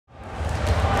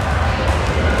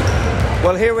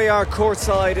Well, here we are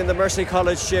courtside in the Mercy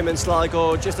College gym in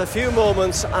Sligo, just a few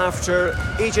moments after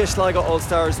EJ Sligo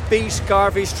All-Stars beat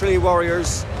Garvey's Tralee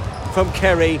Warriors from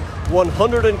Kerry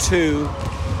 102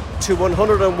 to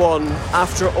 101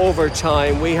 after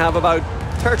overtime. We have about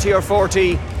 30 or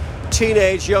 40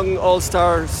 teenage young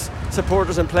All-Stars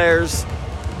supporters and players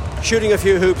shooting a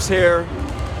few hoops here.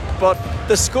 But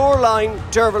the scoreline,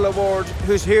 Derval Award,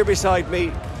 who's here beside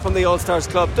me from the All-Stars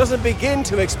Club, doesn't begin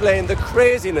to explain the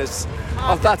craziness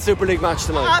of that Superleague match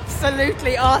tonight.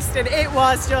 Absolutely, Austin. It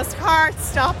was just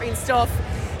heart-stopping stuff,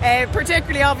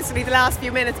 particularly obviously the last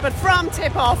few minutes. But from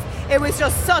tip-off, it was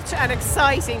just such an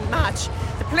exciting match.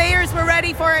 The players were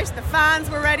ready for it, the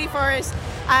fans were ready for it,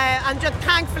 and just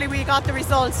thankfully we got the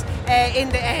results in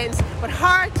the end. But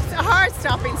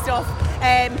heart-stopping stuff.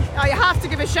 I have to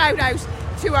give a shout-out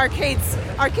to our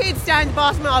kids down the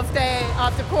bottom of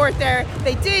the court there.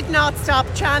 They did not stop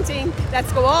chanting,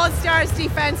 "Let's go All-Stars,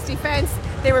 defence, defence."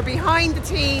 They were behind the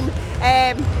team,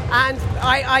 and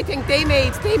I think they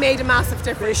made a massive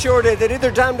difference. They sure did. They did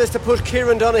their damnedest to put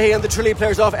Kieran Donaghy and the Tralee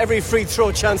players off every free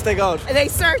throw chance they got. They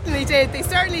certainly did.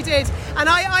 And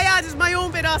I added my own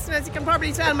bit, Austin, as you can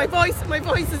probably tell. My voice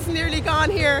is nearly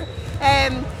gone here.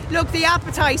 Look, the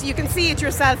appetite, you can see it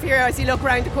yourself here as you look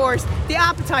around the course. The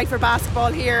appetite for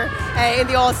basketball here in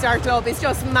the All-Star Club is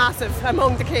just massive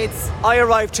among the kids. I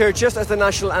arrived here just as the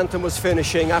national anthem was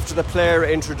finishing after the player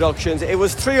introductions. It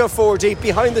was 3 or 4 deep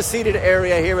behind the seated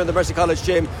area here in the Mercy College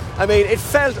gym. I mean, it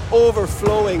felt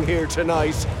overflowing here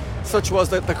tonight. Such was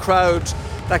the crowd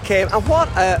that came. And what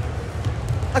a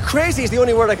crazy is the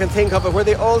only word I can think of it, where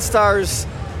the All-Stars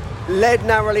led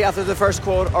narrowly after the first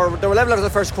quarter, or they were level after the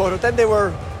first quarter. Then they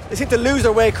seemed to lose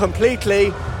their way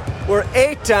completely. We're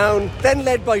 8 down, then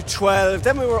led by 12.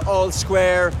 Then we were all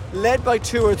square, led by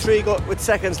 2 or 3 with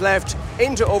seconds left.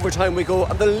 Into overtime we go,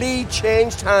 and the lead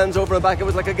changed hands over and back. It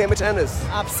was like a game of tennis.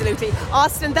 Absolutely,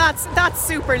 Austin. That's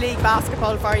Super League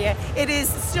basketball for you.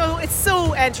 It's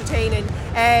so entertaining.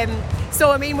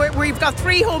 So I mean, we've got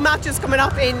 3 home matches coming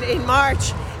up in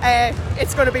March.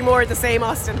 It's going to be more of the same,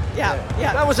 Austin. Yeah.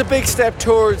 That was a big step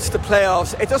towards the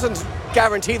playoffs. It doesn't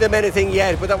guarantee them anything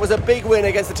yet, but that was a big win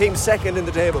against the team second in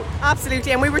the table.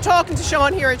 Absolutely, and we were talking to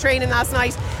Sean here at training last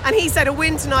night, and he said a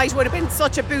win tonight would have been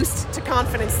such a boost to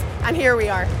confidence, and here we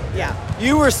are. Yeah.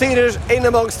 You were seated in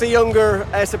amongst the younger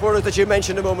supporters that you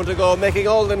mentioned a moment ago, making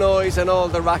all the noise and all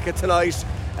the racket tonight.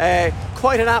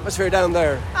 Quite an atmosphere down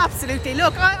there. Absolutely.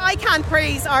 Look, I can't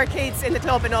praise our kids in the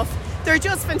club enough. They're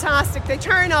just fantastic. They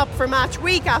turn up for match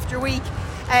week after week,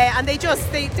 and they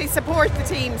support the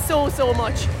team so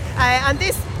much. And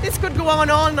this could go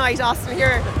on all night, Austin,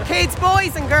 here. Kids,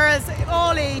 boys and girls,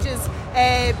 all ages,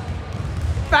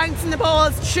 bouncing the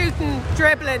balls, shooting,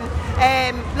 dribbling.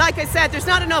 Like I said, there's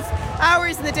not enough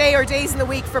hours in the day or days in the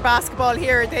week for basketball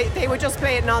here. They would just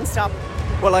play it non-stop.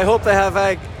 Well, I hope they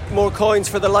have more coins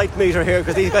for the light meter here,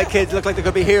 because these kids look like they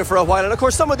could be here for a while. And of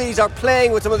course some of these are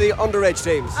playing with some of the underage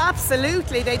teams.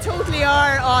 Absolutely, they totally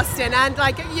are, Austin. And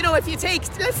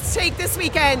let's take this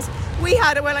weekend. We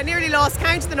had, I nearly lost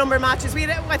count of the number of matches. We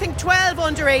had, I think, 12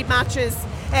 under-8 matches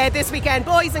this weekend,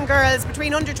 boys and girls,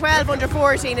 between under 12, under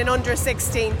 14 and under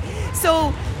 16.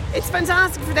 So it's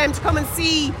fantastic for them to come and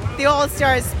see the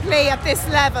All-Stars play at this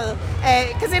level,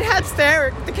 because it helps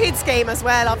the kids' game as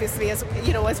well, obviously, as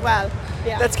well.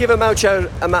 Yeah. Let's give a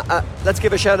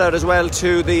shout out as well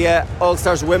to the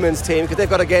All-Stars women's team, because they've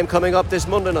got a game coming up this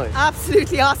Monday night.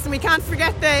 Absolutely, Austin. We can't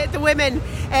forget the women.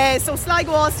 So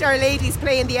Sligo All-Star ladies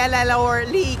play in the LLR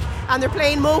League, and they're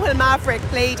playing Mohil Maverick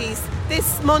ladies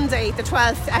this Monday, the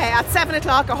 12th, at 7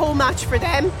 o'clock, a home match for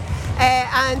them.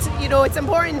 And it's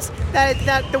important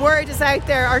that the word is out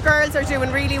there. Our girls are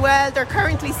doing really well. They're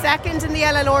currently second in the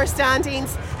LLR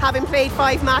standings, having played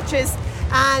 5 matches.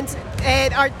 And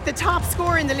the top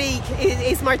scorer in the league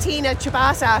is Martina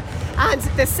Chibata, and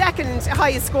the second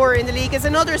highest scorer in the league is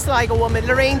another Sligo woman,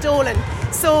 Lorraine Dolan.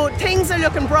 So things are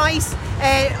looking bright,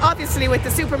 obviously with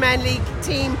the Superman League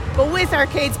team, but with our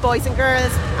kids, boys and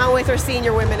girls, and with our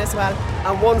senior women as well.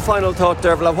 And one final thought,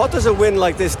 Derval, what does a win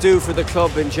like this do for the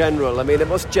club in general? I mean, it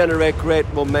must generate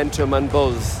great momentum and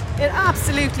buzz. It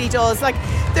absolutely does. Like,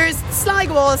 there's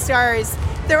Sligo All-Stars,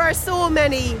 there are so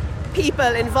many people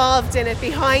involved in it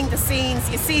behind the scenes.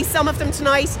 You see some of them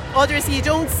tonight, others you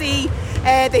don't see.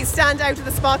 They stand out of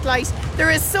the spotlight. There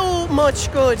is so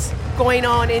much good going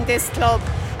on in this club,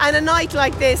 and a night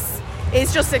like this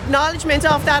is just acknowledgement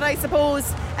of that, I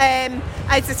suppose.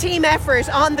 It's a team effort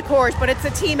on the court, but it's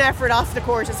a team effort off the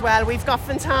court as well. We've got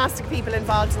fantastic people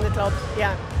involved in the club.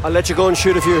 Yeah. I'll let you go and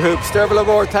shoot a few hoops. Derval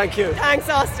Award, thank you. Thanks,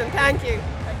 Austin. Thank you.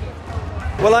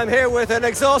 Well, I'm here with an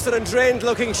exhausted and drained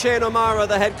looking Shane O'Mara,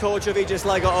 the head coach of EJ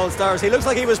Sligo All-Stars. He looks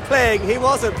like he was playing, he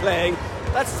wasn't playing.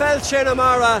 That felt, Shane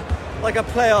O'Mara, like a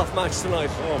playoff match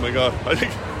tonight. Oh my God, I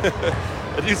think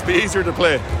it used to be easier to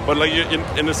play, but like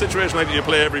in a situation like that, you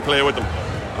play every play with them.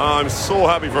 I'm so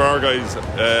happy for our guys,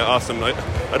 Austin.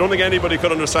 I don't think anybody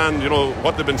could understand,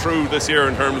 what they've been through this year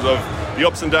in terms of the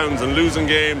ups and downs and losing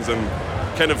games and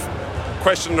kind of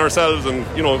questioning ourselves and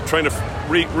trying to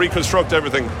reconstruct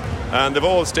everything. And they've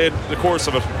all stayed the course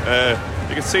of it.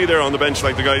 You can see there on the bench,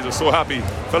 like the guys are so happy.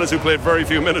 Fellas who played very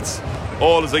few minutes,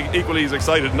 all is equally as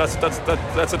excited, and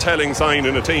that's a telling sign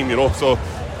in a team, So,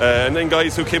 and then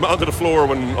guys who came onto the floor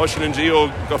when Ushin and Gio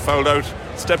got fouled out,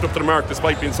 stepped up to the mark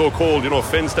despite being so cold.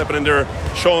 Finn stepping in there,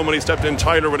 Sean when he stepped in,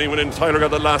 Tyler when he went in. Tyler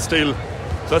got that last steal.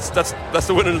 So that's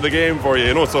the winning of the game for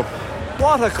you, So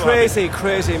what a crazy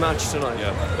match tonight.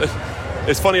 Yeah.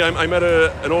 It's funny, I met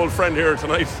an old friend here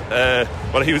tonight.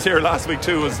 Well, he was here last week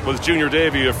too. Was Junior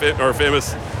Davey, our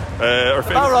famous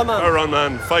Barron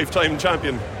man, 5-time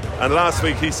champion. And last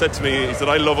week he said to me, he said,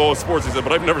 "I love all sports." He said,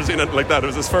 "But I've never seen anything like that." It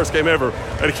was his first game ever,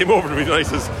 and he came over to me and he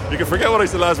says, "You can forget what I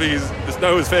said last week. It's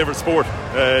now his favourite sport."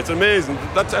 It's amazing.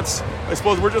 That's I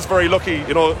suppose we're just very lucky.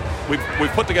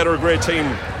 We've put together a great team.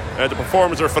 The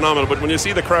performances are phenomenal, but when you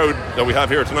see the crowd that we have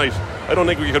here tonight, I don't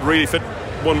think we could really fit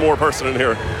one more person in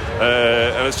here,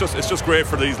 and it's just great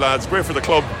for these lads, great for the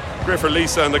club, great for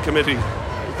Lisa and the committee,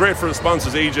 great for the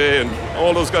sponsors, EJ and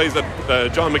all those guys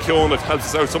that John McKeown that helps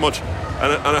us out so much,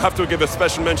 and I have to give a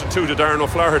special mention too to Darren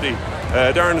O'Flaherty.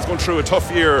 Darren is going through a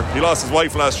tough year. He lost his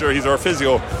wife last year. He's our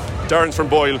physio. Darren's from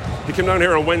Boyle. He came down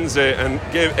here on Wednesday and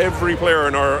gave every player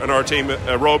in our team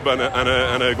a rub and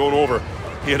a going over.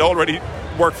 He had already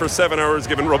worked for 7 hours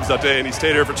giving rubs that day, and he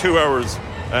stayed here for 2 hours.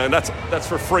 And that's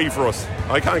for free for us.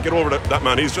 I can't get over that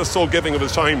man. He's just so giving of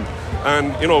his time.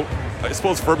 And, I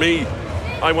suppose for me,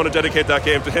 I want to dedicate that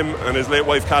game to him and his late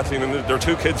wife Kathleen and their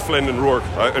 2 kids, Flynn and Rourke.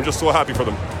 I'm just so happy for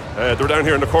them. They're down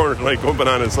here in the corner tonight going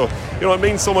bananas. So, it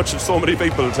means so much to so many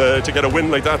people to get a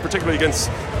win like that, particularly against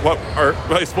what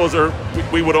I suppose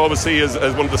we would always see as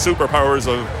one of the superpowers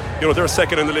of, they're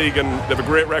second in the league and they have a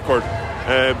great record.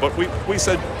 But we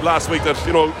said last week that,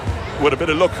 with a bit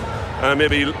of luck,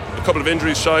 maybe a couple of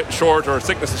injuries short or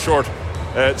sicknesses short,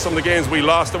 some of the games we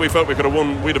lost that we felt we could have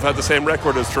won, we'd have had the same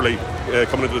record as Tralee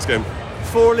coming into this game.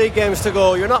 4 league games to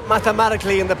go. You're not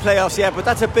mathematically in the playoffs yet, but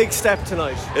that's a big step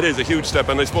tonight. It is a huge step,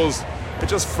 and I suppose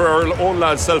it's just for our own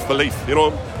lads' self-belief.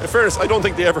 In fairness, I don't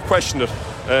think they ever questioned it.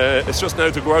 It's just now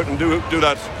to go out and do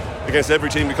that against every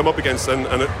team we come up against, and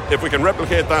if we can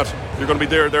replicate that, you're going to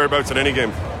be thereabouts in any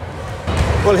game.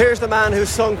 Well, here's the man who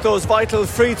sunk those vital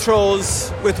free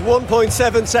throws with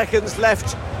 1.7 seconds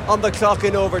left on the clock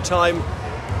in overtime.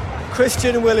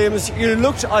 Christian Williams, you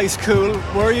looked ice cool.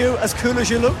 Were you as cool as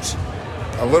you looked?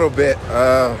 A little bit.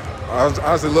 I was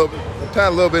honestly a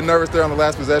little bit nervous there on the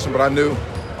last possession, but I knew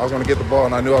I was going to get the ball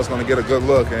and I knew I was going to get a good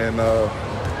look. And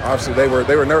obviously they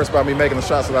were nervous about me making the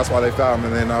shot, so that's why they fouled me.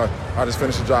 And then I just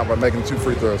finished the job by making 2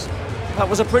 free throws. That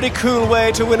was a pretty cool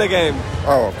way to win a game.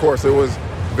 Oh, of course. It was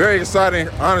very exciting.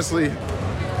 Honestly,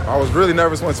 I was really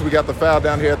nervous once we got the foul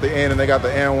down here at the end and they got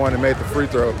the and one and made the free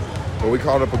throw. But we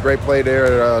called up a great play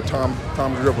there. Tom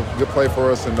drew up a good play for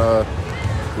us, and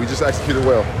we just executed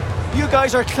well. You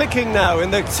guys are clicking now in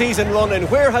the season run,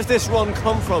 and where has this run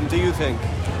come from, do you think?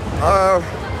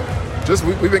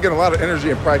 We've been getting a lot of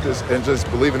energy in practice and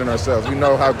just believing in ourselves. We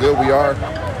know how good we are.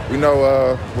 We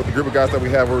know with the group of guys that we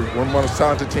have, we're one of the most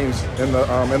talented teams in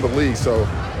the league. So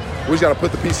we just got to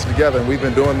put the pieces together, and we've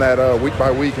been doing that week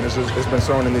by week, and it's been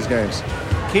shown in these games.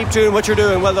 Keep doing what you're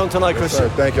doing. Well done tonight, Christian.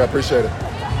 Yes, sir. Thank you. I appreciate it.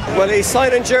 Well, he's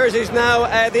signing jerseys now.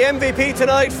 The MVP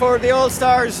tonight for the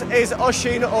All-Stars is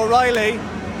Oisín O'Reilly.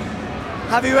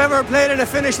 Have you ever played in a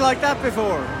finish like that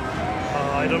before?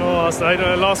 I don't know, Austin.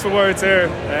 I lost for words here.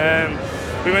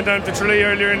 We went down to Tralee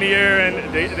earlier in the year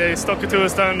and they stuck it to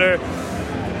us down there.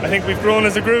 I think we've grown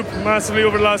as a group massively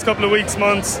over the last couple of weeks,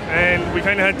 months, and we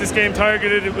kind of had this game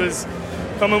targeted. It was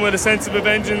coming with a sense of a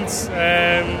vengeance.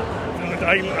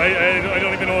 I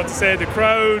don't even know what to say. The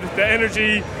crowd, the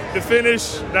energy, the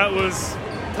finish, that was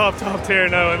top tier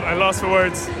now, and I lost for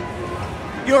words.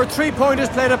 Your 3-pointers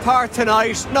played a part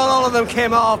tonight. Not all of them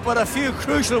came off, but a few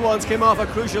crucial ones came off at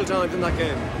crucial times in that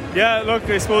game. Yeah, look,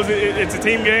 I suppose it's a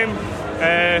team game.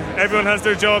 Everyone has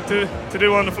their job to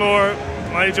do on the floor.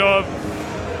 My job,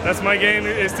 that's my game,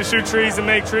 is to shoot trees and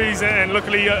make trees, and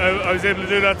luckily I was able to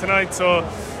do that tonight. So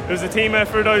it was a team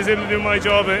effort. I was able to do my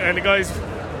job, and the guys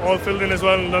all filled in as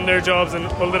well and done their jobs and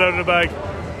pulled it out of the bag.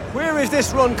 Where is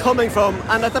this run coming from,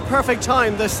 and at the perfect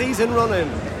time, the season run in?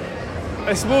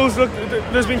 I suppose, look,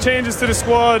 there's been changes to the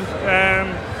squad.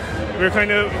 we were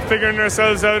kind of figuring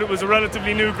ourselves out. It was a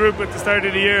relatively new group at the start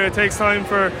of the year. It takes time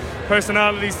for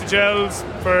personalities to gel,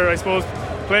 for, I suppose,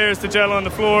 players to gel on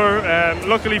the floor.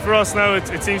 Luckily for us now,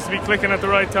 it seems to be clicking at the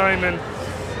right time, and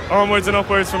onwards and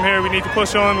upwards from here. We need to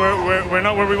push on. We're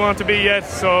not where we want to be yet,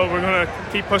 so we're going to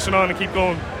keep pushing on and keep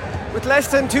going. With less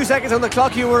than 2 seconds on the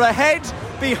clock, you were ahead,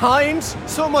 behind.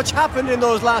 So much happened in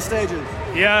those last stages.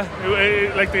 Yeah,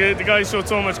 like the guys showed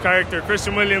so much character.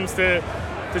 Christian Williams to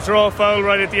draw a foul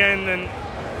right at the end, and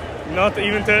not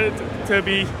even to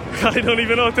be, I don't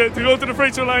even know, to go to the free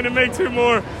throw line and make 2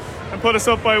 more and put us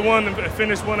up by 1 and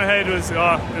finish 1 ahead it's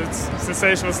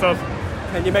sensational stuff.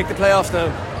 Can you make the playoffs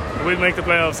now? We'll make the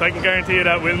playoffs. I can guarantee you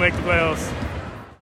that we'll make the playoffs.